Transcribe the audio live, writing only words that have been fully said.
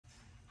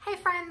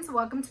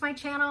welcome to my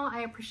channel.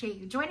 I appreciate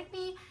you joining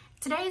me.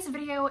 Today's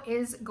video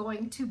is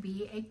going to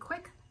be a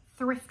quick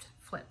thrift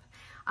flip.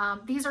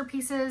 These are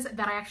pieces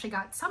that I actually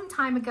got some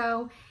time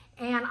ago,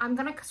 and I'm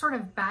gonna sort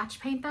of batch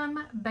paint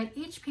them, but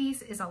each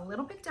piece is a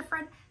little bit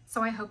different,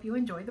 so I hope you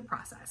enjoy the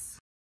process.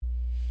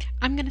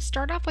 I'm going to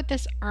start off with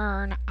this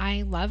urn.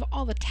 I love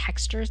all the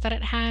textures that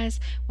it has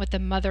with the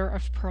mother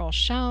of pearl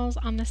shells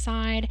on the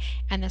side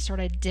and the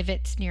sort of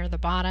divots near the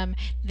bottom.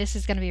 This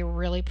is going to be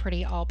really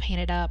pretty all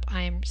painted up.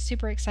 I'm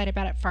super excited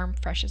about it. Farm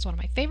Fresh is one of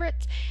my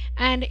favorites,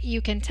 and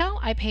you can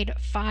tell I paid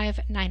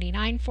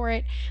 $5.99 for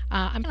it.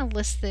 I'm going to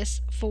list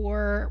this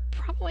for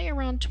probably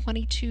around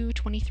 $22,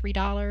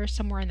 $23,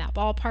 somewhere in that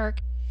ballpark.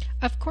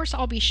 Of course,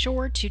 I'll be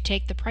sure to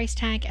take the price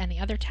tag and the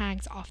other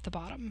tags off the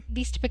bottom.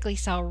 These typically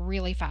sell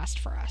really fast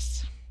for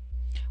us.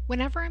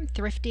 Whenever I'm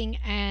thrifting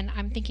and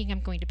I'm thinking I'm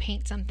going to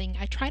paint something,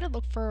 I try to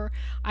look for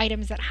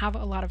items that have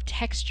a lot of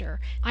texture.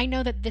 I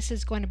know that this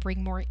is going to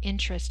bring more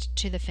interest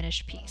to the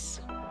finished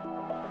piece.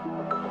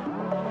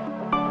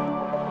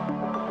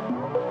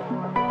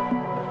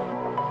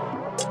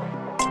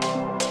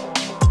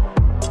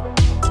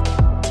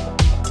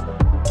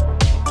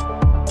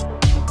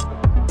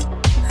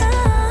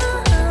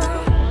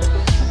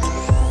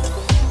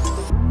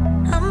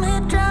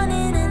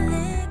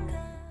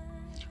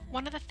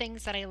 One of the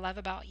things that I love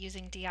about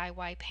using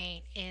DIY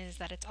paint is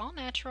that it's all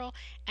natural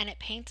and it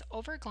paints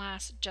over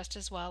glass just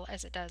as well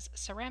as it does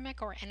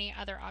ceramic or any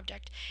other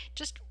object.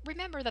 Just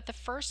remember that the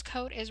first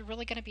coat is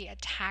really going to be a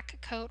tack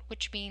coat,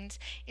 which means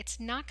it's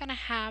not going to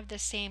have the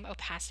same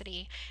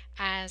opacity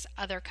as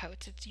other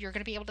coats. You're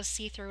going to be able to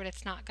see through it.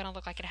 It's not going to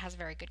look like it has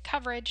very good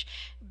coverage,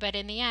 but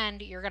in the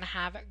end, you're going to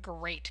have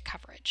great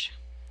coverage.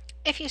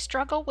 If you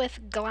struggle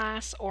with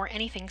glass or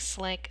anything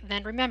slick,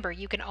 then remember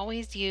you can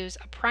always use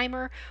a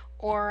primer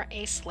or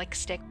a slick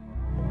stick.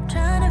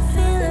 Trying to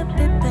feel a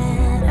bit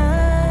better.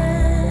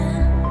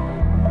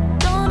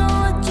 Don't know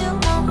what you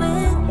want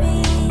with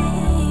me.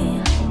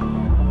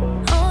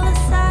 All the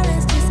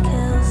silence just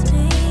kills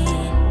me.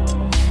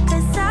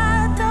 'Cause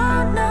I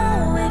don't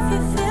know if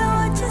you feel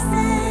what you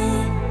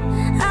say.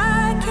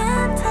 I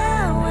can't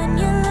tell when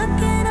you're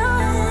looking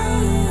away.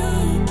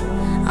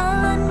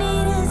 All I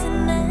need is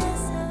an answer.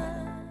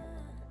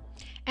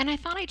 And I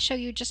thought I'd show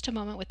you just a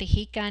moment with the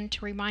heat gun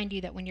to remind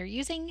you that when you're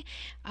using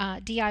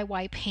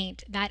DIY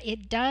paint, that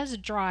it does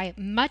dry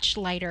much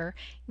lighter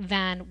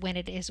than when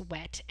it is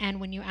wet. And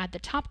when you add the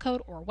top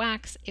coat or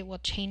wax, it will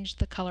change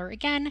the color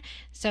again.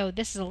 So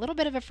this is a little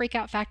bit of a freak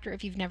out factor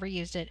if you've never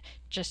used it.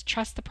 Just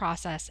trust the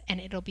process and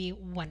it'll be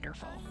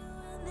wonderful.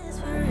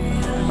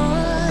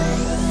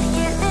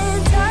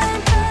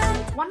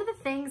 One of the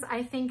things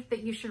I think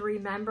that you should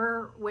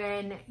remember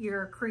when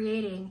you're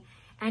creating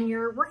and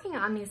you're working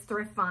on these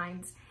thrift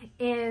finds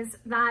is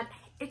that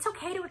it's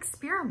okay to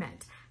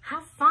experiment,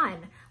 have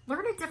fun,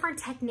 learn a different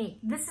technique.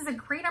 This is a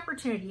great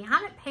opportunity. You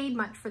haven't paid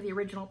much for the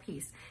original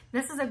piece.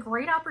 This is a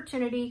great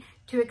opportunity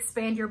to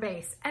expand your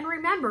base. And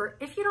remember,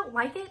 if you don't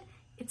like it,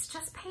 it's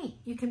just paint.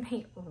 You can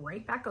paint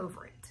right back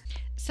over it.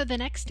 So the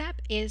next step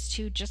is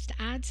to just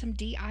add some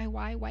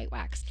DIY white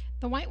wax.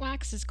 The white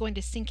wax is going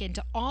to sink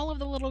into all of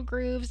the little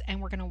grooves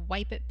and we're going to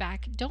wipe it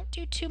back. Don't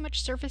do too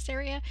much surface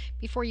area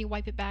before you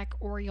wipe it back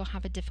or you'll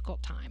have a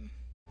difficult time.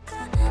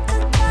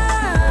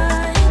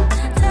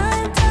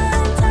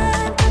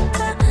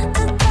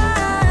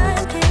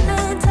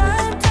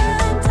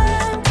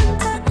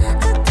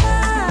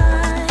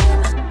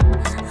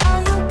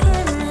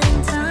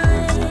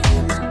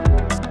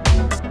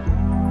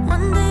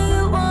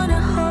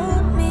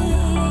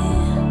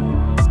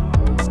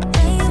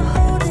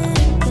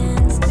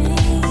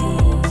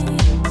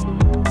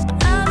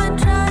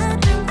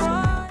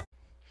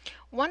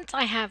 Once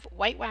I have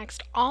white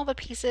waxed all the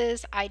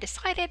pieces, I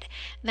decided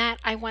that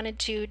I wanted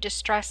to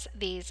distress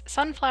these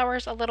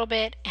sunflowers a little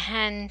bit,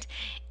 and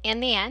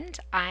in the end,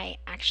 I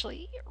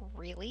actually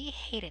really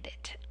hated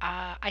it.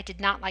 I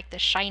did not like the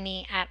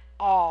shiny at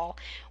all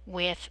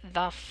with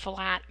the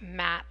flat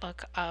matte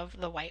look of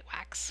the white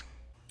wax.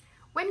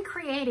 When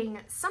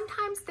creating,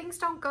 sometimes things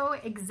don't go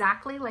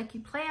exactly like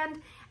you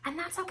planned, and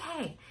that's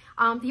okay.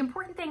 The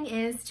important thing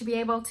is to be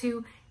able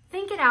to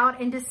think it out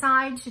and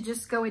decide to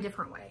just go a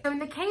different way. So in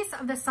the case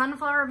of the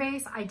sunflower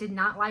vase, I did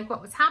not like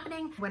what was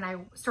happening. When I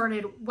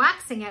started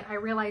waxing it, I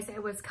realized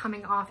it was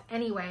coming off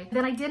anyway.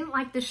 Then I didn't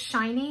like the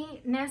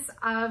shininess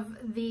of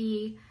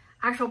the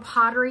actual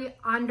pottery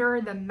under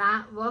the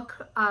matte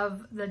look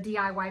of the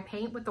DIY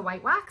paint with the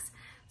white wax.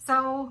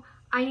 So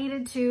I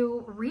needed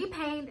to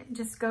repaint,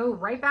 just go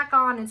right back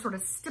on and sort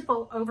of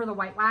stipple over the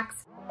white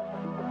wax.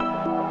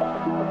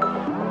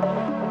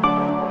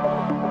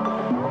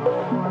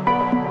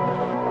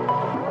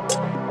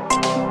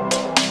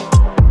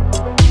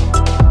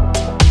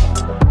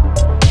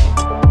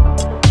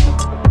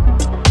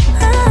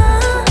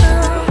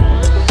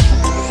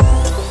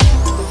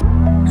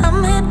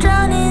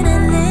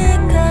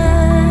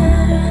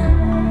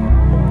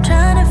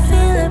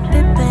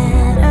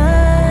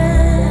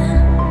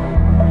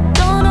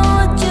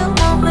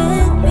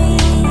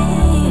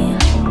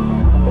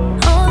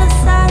 All the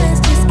silence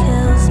just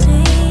kills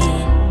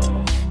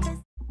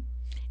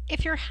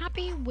If you're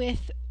happy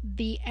with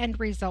the end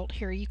result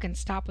here, you can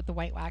stop with the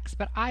white wax,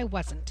 but I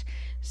wasn't.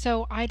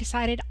 So I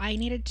decided I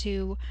needed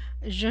to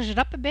zhuzh it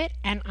up a bit,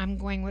 and I'm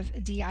going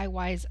with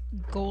DIY's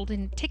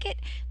Golden Ticket.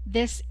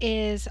 This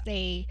is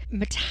a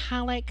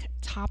metallic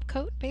top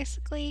coat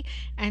basically,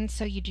 and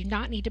so you do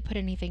not need to put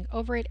anything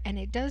over it, and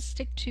it does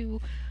stick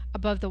to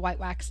above the white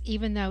wax,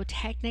 even though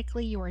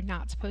technically you are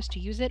not supposed to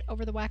use it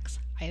over the wax.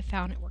 I have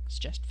found it works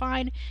just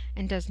fine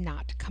and does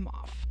not come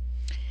off.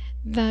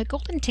 The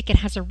Golden Ticket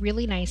has a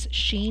really nice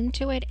sheen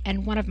to it,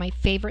 and one of my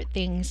favorite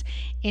things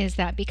is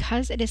that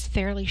because it is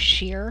fairly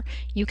sheer,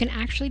 you can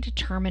actually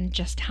determine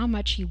just how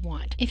much you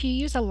want. If you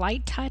use a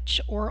light touch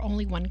or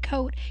only one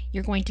coat,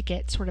 you're going to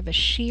get sort of a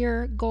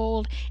sheer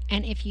gold,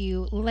 and if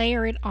you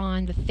layer it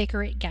on, the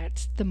thicker it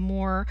gets, the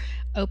more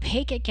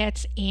opaque it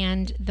gets,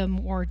 and the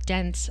more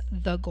dense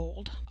the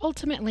gold.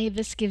 Ultimately,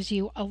 this gives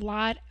you a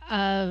lot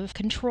of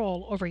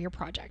control over your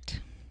project.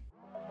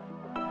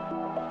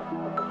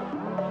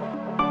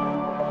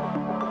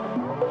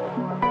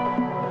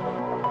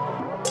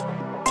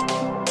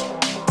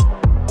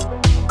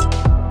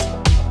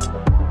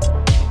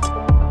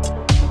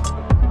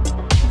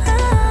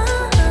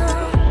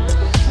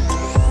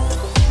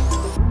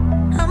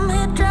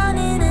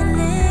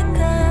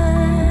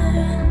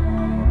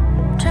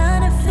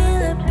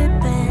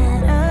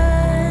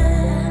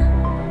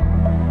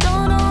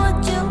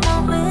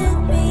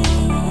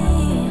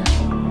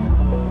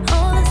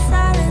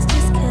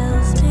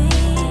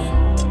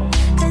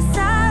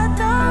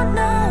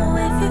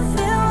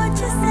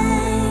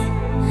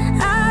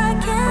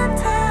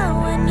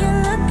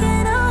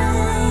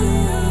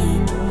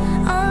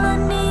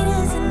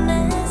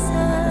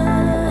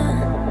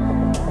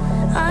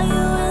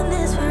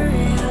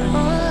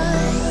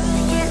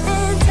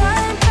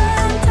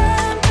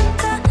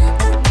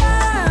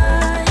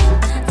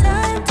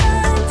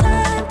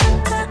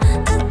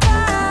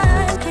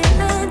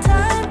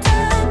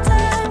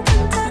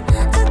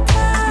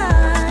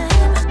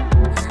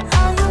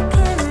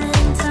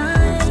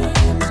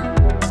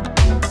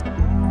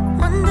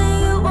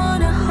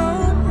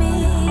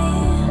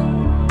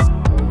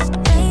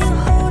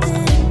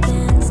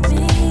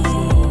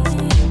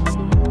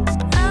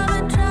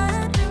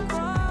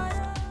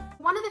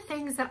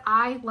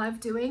 Love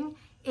doing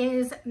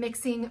is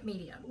mixing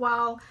medium.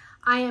 While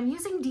I am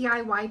using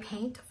DIY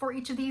paint for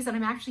each of these, and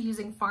I'm actually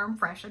using Farm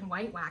Fresh and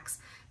white wax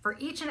for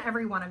each and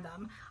every one of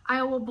them,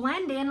 I will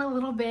blend in a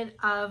little bit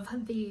of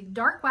the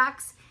dark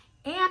wax,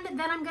 and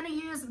then I'm going to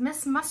use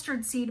Miss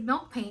Mustard Seed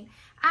milk paint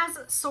as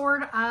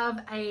sort of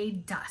a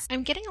dust.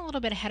 I'm getting a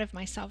little bit ahead of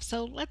myself,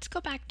 so let's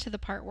go back to the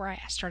part where I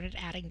started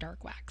adding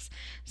dark wax.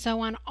 So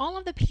on all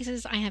of the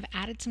pieces I have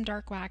added some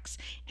dark wax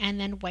and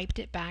then wiped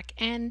it back,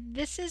 and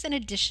this is in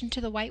addition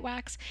to the white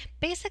wax.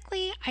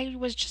 Basically, I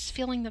was just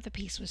feeling that the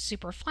piece was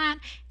super flat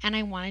and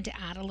I wanted to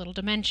add a little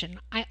dimension.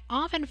 I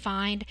often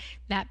find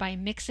that by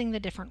mixing the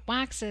different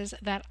waxes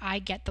that I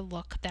get the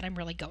look that I'm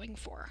really going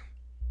for.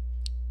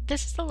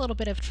 This is a little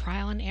bit of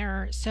trial and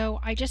error, so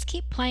I just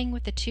keep playing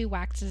with the two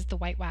waxes, the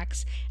white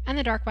wax and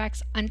the dark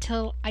wax,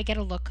 until I get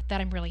a look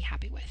that I'm really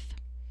happy with.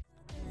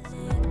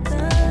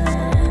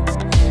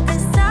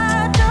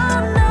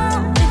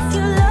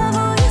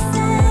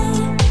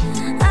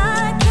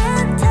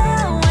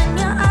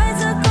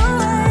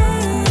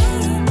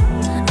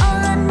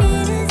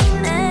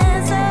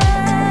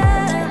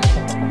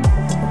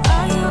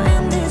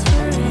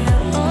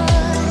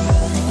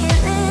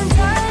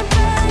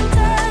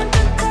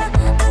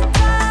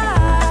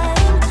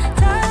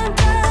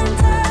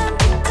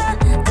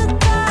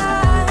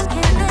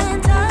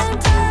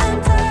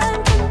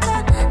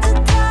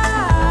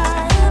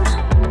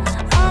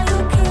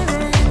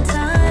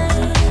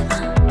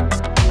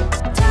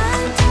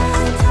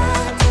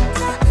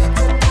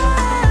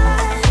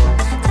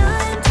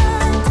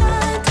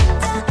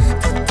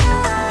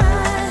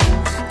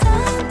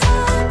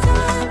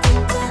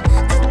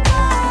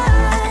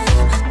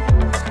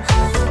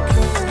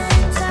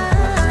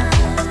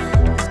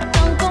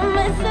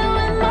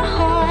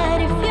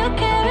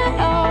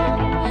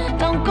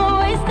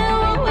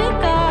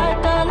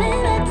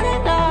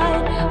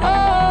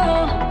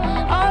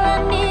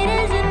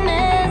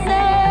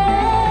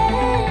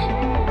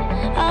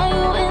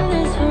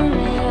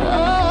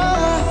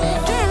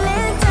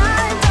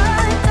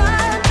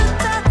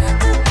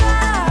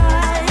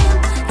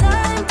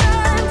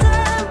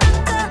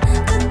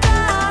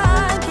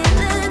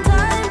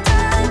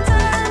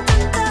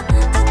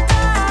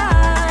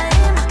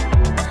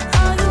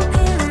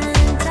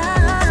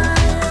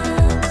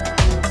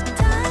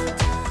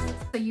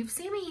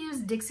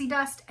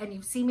 dust, and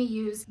you've seen me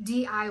use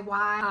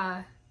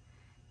DIY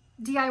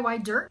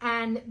dirt,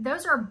 and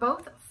those are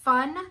both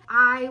fun.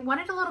 I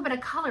wanted a little bit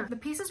of color. The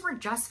pieces were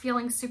just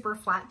feeling super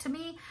flat to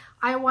me.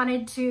 I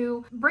wanted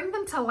to bring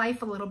them to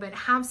life a little bit,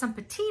 have some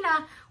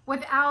patina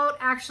without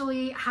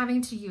actually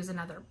having to use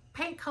another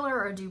paint color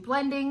or do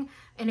blending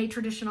in a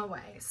traditional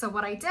way. So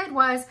what I did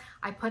was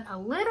I put a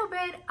little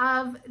bit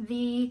of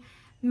the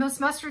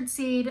Most mustard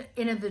seed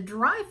in the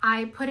dry,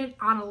 I put it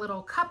on a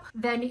little cup,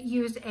 then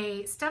used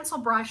a stencil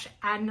brush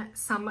and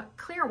some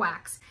clear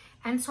wax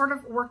and sort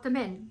of worked them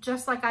in,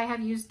 just like I have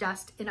used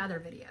dust in other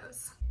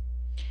videos.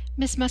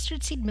 Miss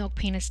Mustard Seed milk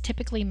paint is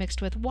typically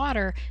mixed with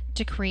water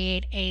to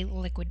create a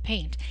liquid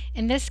paint.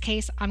 In this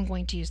case, I'm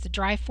going to use the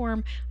dry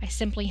form. I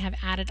simply have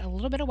added a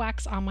little bit of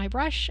wax on my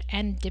brush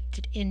and dipped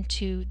it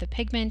into the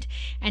pigment,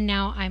 and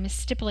now I'm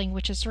stippling,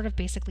 which is sort of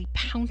basically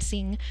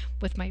pouncing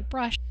with my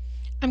brush.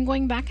 I'm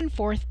going back and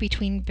forth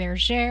between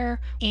Bergère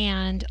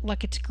and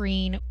Luckett's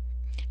Green.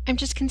 I'm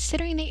just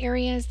considering the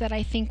areas that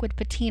I think would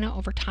patina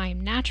over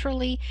time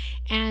naturally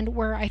and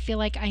where I feel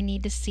like I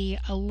need to see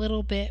a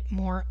little bit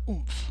more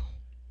oomph.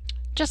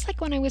 Just like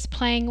when I was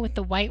playing with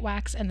the white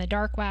wax and the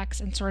dark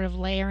wax and sort of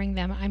layering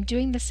them, I'm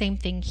doing the same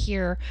thing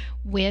here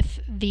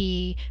with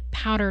the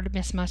powdered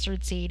Miss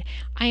Mustard Seed.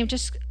 I am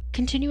just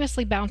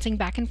continuously bouncing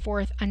back and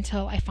forth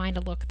until I find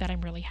a look that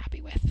I'm really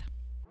happy with.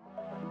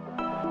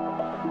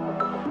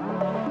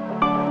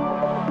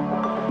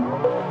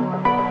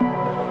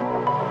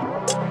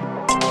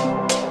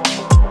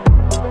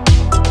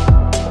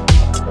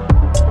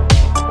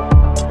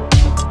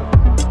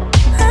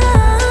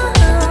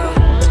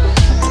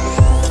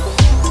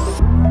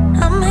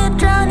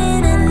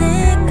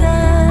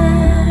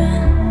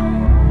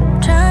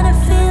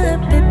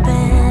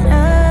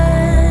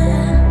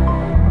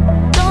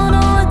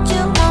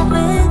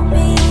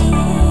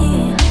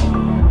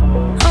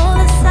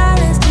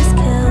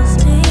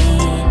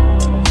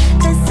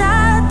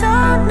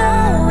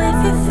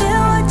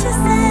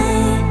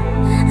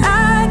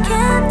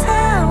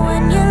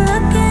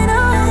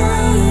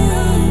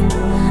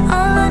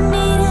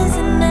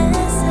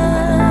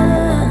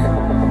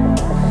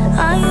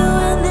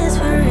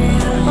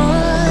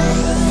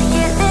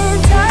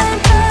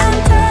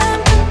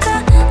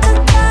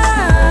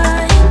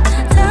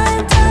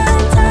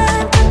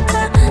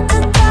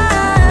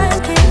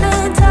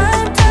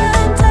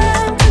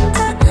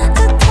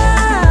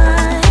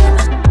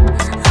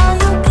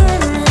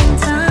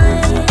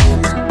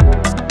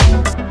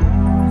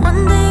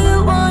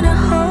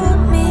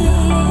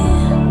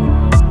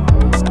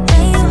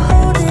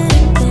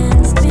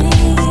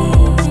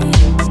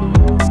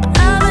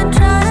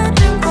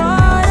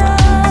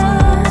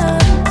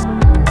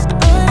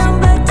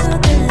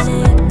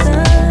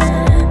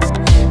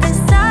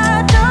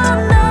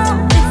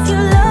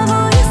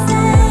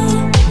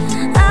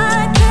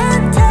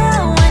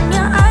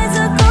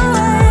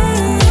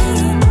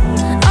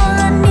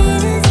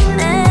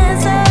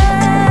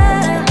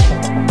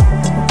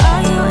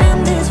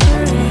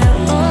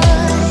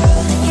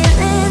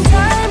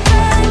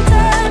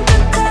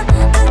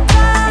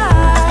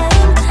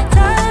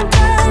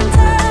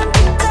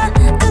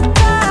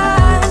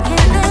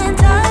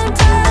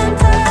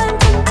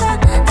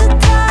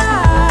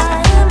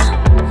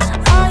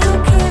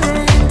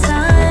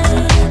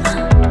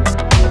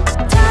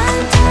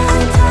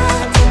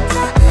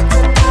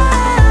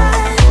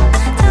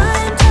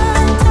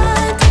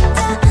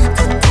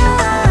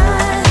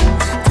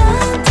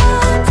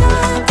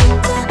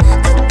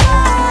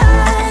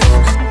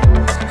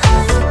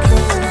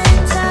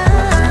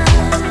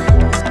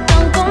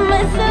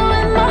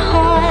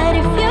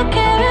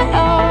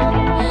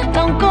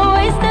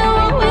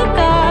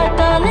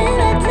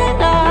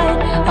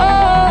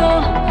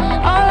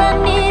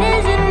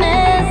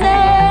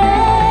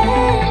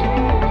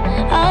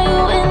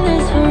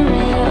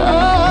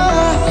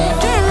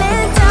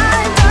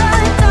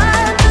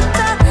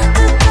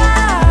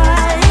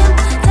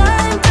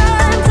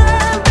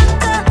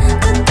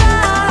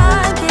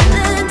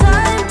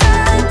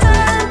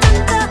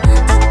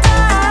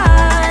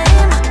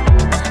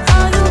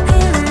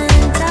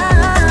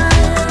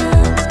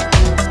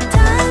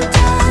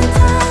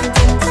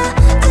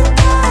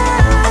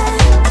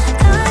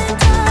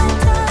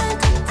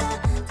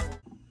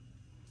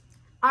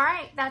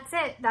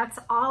 That's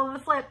all of the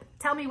flip.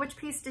 Tell me, which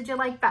piece did you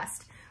like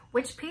best?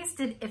 Which piece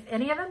did, if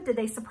any of them, did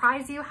they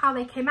surprise you how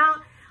they came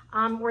out?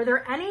 Were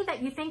there any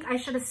that you think I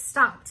should have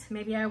stopped?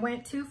 Maybe I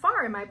went too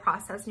far in my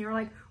process and you're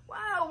like,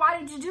 whoa, why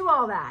did you do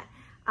all that?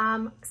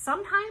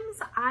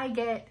 Sometimes I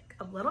get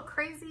a little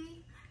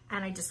crazy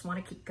and I just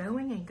want to keep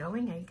going and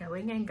going and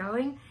going and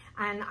going,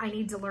 and I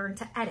need to learn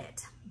to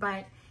edit.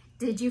 But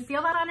did you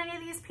feel that on any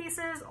of these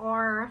pieces?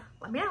 Or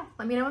let me know.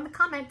 Let me know in the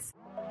comments.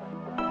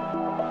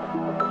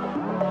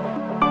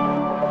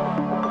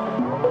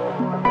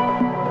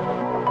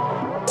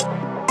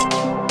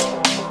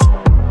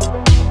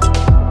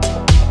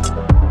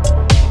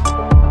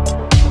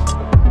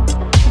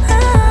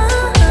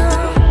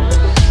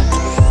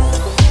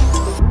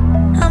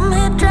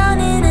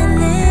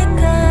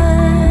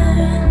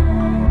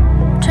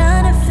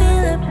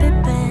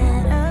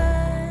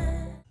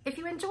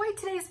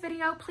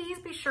 Please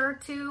be sure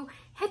to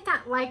hit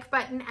that like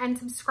button and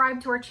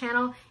subscribe to our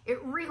channel.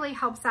 It really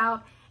helps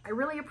out. I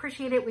really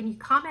appreciate it when you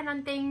comment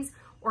on things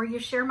or you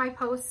share my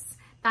posts.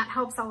 That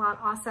helps a lot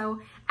also.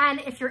 And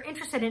if you're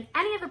interested in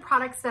any of the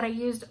products that I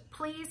used,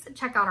 please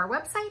check out our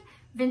website,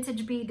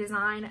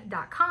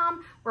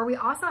 vintagebeedesign.com, where we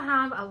also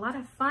have a lot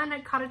of fun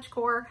at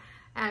Cottagecore,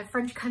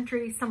 French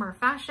Country summer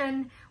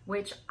fashion,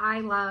 which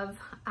I love.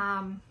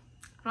 And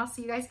I'll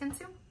see you guys again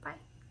soon. Bye.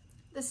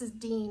 This is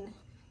Dean.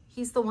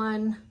 He's the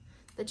one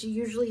that you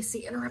usually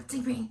see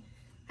interrupting me.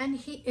 And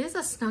he is a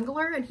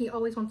snuggler and he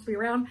always wants to be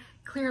around.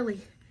 Clearly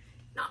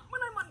not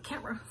when I'm on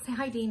camera. Say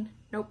hi, Dean.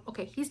 Nope.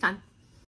 Okay, he's done.